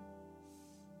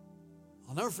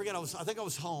 I'll never forget. I think I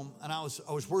was home and I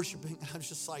was worshiping. I was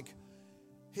just like,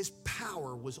 his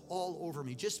power was all over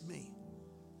me, just me.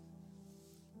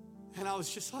 And I was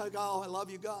just like, oh, I love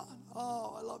you, God.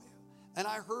 Oh, I love you. And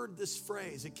I heard this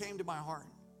phrase. It came to my heart.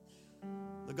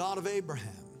 The God of Abraham,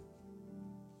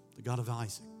 the God of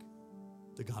Isaac,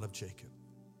 the God of Jacob,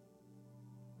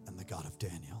 and the God of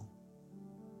Daniel.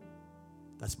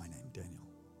 That's my name, Daniel.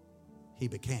 He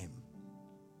became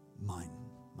my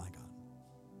God.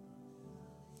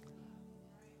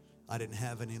 I didn't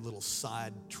have any little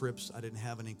side trips. I didn't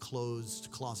have any closed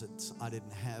closets. I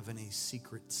didn't have any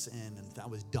secret sin. And I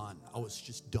was done. I was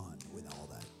just done with all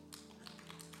that.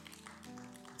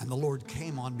 And the Lord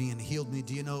came on me and healed me.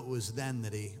 Do you know it was then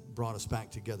that he brought us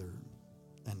back together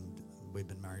and We've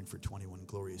been married for 21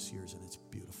 glorious years, and it's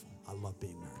beautiful. I love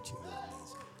being married to you. You're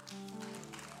amazing.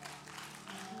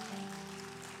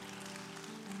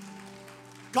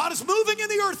 God is moving in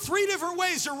the earth 3 different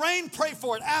ways. The rain, pray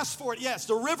for it, ask for it. Yes,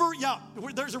 the river, yeah,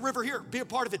 there's a river here. Be a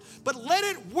part of it. But let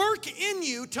it work in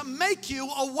you to make you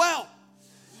a well.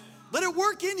 Let it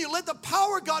work in you. Let the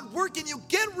power of God work in you.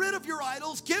 Get rid of your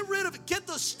idols. Get rid of it. Get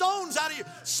the stones out of you.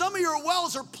 Some of your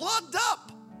wells are plugged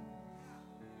up.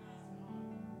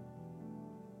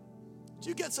 Did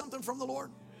you get something from the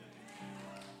Lord?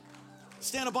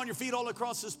 Stand up on your feet all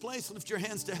across this place. Lift your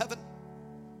hands to heaven.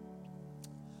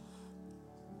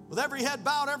 With every head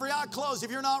bowed, every eye closed,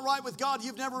 if you're not right with God,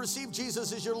 you've never received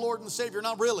Jesus as your Lord and Savior.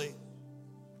 Not really.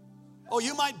 Oh,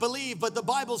 you might believe, but the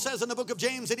Bible says in the book of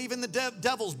James that even the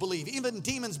devils believe, even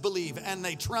demons believe, and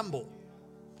they tremble.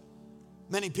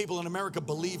 Many people in America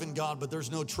believe in God, but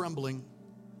there's no trembling.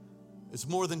 It's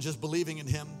more than just believing in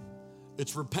Him.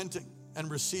 It's repenting and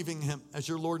receiving Him as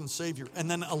your Lord and Savior, and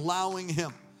then allowing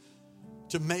Him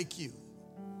to make you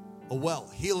a well,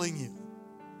 healing you,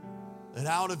 that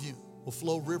out of you will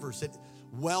flow rivers, that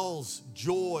wells,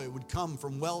 joy would come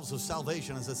from wells of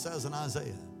salvation, as it says in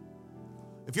Isaiah.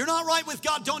 If you're not right with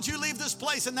God, don't you leave this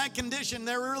place in that condition.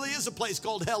 There really is a place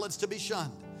called hell. It's to be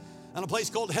shunned. And a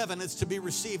place called heaven. It's to be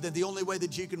received. And the only way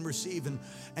that you can receive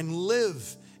and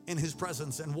live in His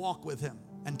presence and walk with Him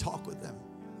and talk with Him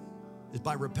is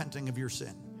by repenting of your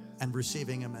sin and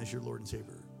receiving Him as your Lord and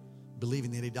Savior.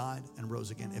 Believing that He died and rose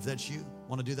again. If that's you,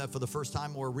 want to do that for the first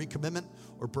time, or a recommitment,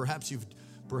 or perhaps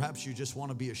you just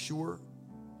want to be sure.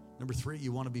 Number 3,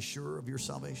 you want to be sure of your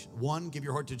salvation. 1, give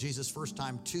your heart to Jesus first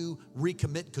time. 2,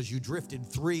 recommit because you drifted.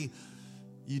 3,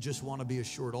 you just want to be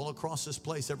assured. All across this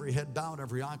place, every head bowed,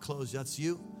 every eye closed. That's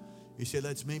you. You say,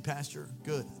 that's me, Pastor.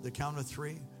 Good. The count of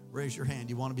 3, raise your hand.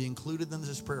 You want to be included in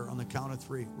this prayer. On the count of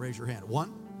 3, raise your hand.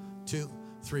 1, 2,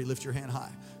 3. Lift your hand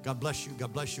high. God bless you.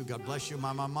 God bless you. God bless you.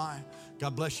 My.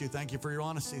 God bless you. Thank you for your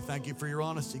honesty. Thank you for your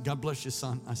honesty. God bless you,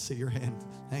 son. I see your hand.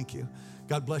 Thank you.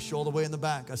 God bless you all the way in the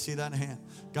back. I see that hand.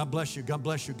 God bless you. God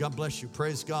bless you. God bless you.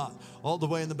 Praise God. All the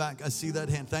way in the back. I see that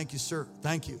hand. Thank you, sir.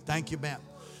 Thank you. Thank you, ma'am.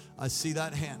 I see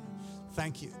that hand.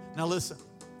 Thank you. Now listen.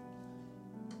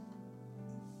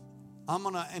 I'm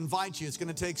going to invite you. It's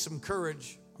going to take some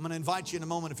courage. I'm going to invite you in a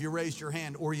moment if you raised your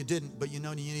hand or you didn't, but you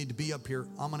know you need to be up here.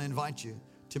 I'm going to invite you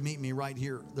to meet me right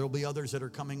here. There'll be others that are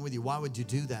coming with you. Why would you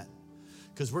do that?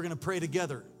 Because we're going to pray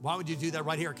together. Why would you do that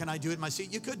right here? Can I do it in my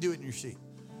seat? You could do it in your seat.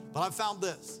 But I've found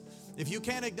this. If you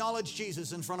can't acknowledge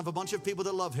Jesus in front of a bunch of people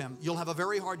that love Him, you'll have a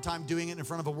very hard time doing it in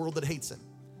front of a world that hates Him.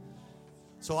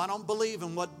 So I don't believe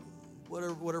in what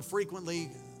are frequently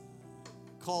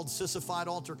called sissified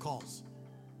altar calls.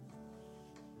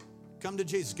 Come to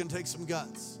Jesus. It's going to take some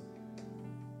guts.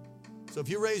 So if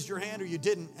you raised your hand or you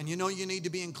didn't, and you know you need to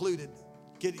be included,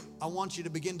 I want you to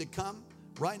begin to come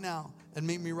right now and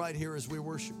meet me right here as we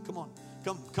worship. Come on.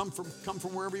 Come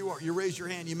from wherever you are. You raised your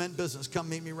hand. You meant business. Come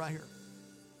meet me right here.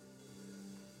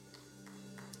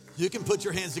 You can put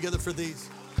your hands together for these.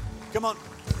 Come on.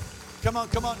 Come on.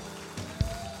 Come on.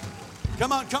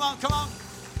 Come on. Come on. Come on.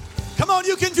 Come on.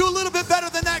 You can do a little bit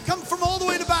better than that. Come from all the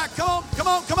way to back. Come on. Come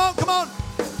on. Come on. Come on.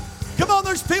 Come on.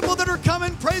 There's people that are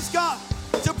coming. Praise God.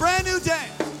 It's a brand new day.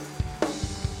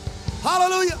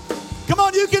 Hallelujah. Come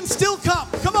on. You can still come.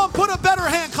 Come on. Put a better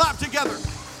hand clap together.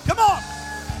 Come on.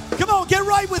 Come on, get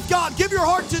right with God. Give your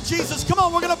heart to Jesus. Come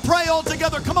on, we're going to pray all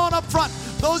together. Come on up front.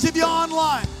 Those of you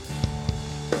online.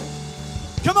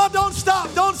 Come on, don't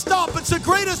stop. Don't stop. It's the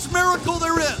greatest miracle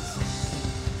there is.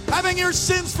 Having your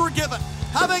sins forgiven.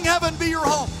 Having heaven be your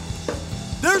home.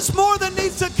 There's more that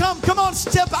needs to come. Come on,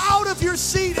 step out of your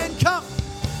seat and come.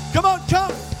 Come on,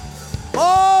 come.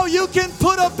 Oh, you can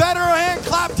put a better hand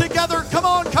clap together. Come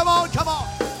on, come on, come on.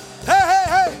 Hey, hey,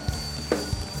 hey.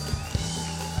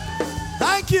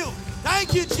 Thank you.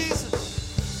 Thank you, Jesus.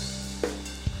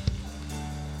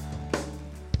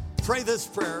 Pray this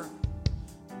prayer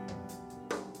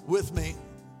with me,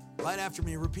 right after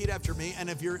me. Repeat after me. And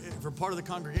if you're part of the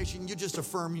congregation, you just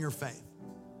affirm your faith.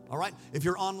 All right? If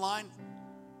you're online,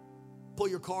 pull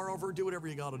your car over. Do whatever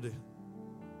you got to do.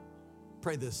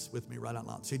 Pray this with me right out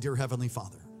loud. Say, dear Heavenly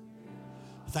Father,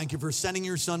 thank you for sending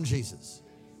your son, Jesus,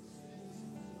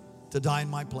 to die in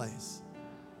my place,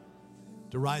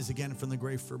 to rise again from the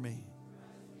grave for me.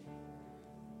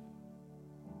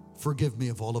 Forgive me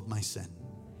of all of my sin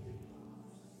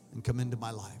and come into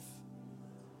my life.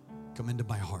 Come into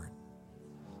my heart.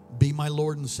 Be my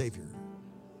Lord and Savior.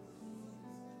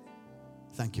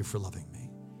 Thank you for loving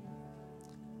me.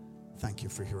 Thank you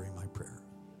for hearing my prayer.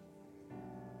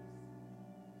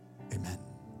 Amen.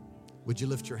 Would you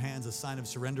lift your hands, a sign of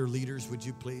surrender? Leaders, would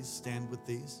you please stand with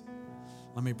these?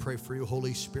 Let me pray for you.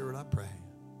 Holy Spirit, I pray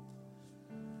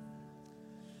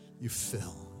you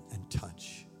fill and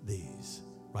touch these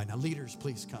right now. Leaders,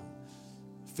 please come.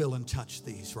 Fill and touch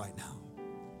these right now.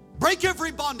 Break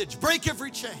every bondage. Break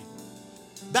every chain.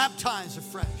 Baptize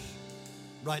afresh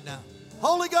right now.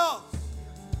 Holy Ghost.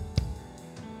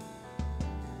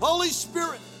 Holy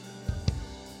Spirit.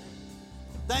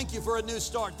 Thank you for a new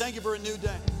start. Thank you for a new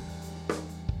day.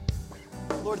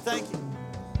 Lord, thank you.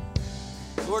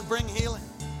 Lord, bring healing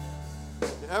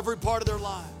to every part of their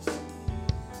lives.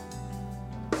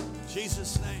 In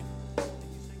Jesus' name.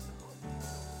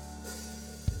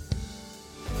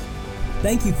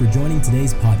 Thank you for joining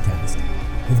today's podcast.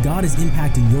 If God is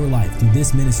impacting your life through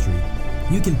this ministry,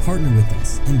 you can partner with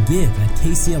us and give at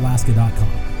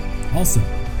kcalaska.com. Also,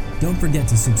 don't forget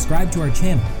to subscribe to our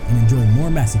channel and enjoy more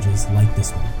messages like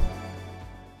this one.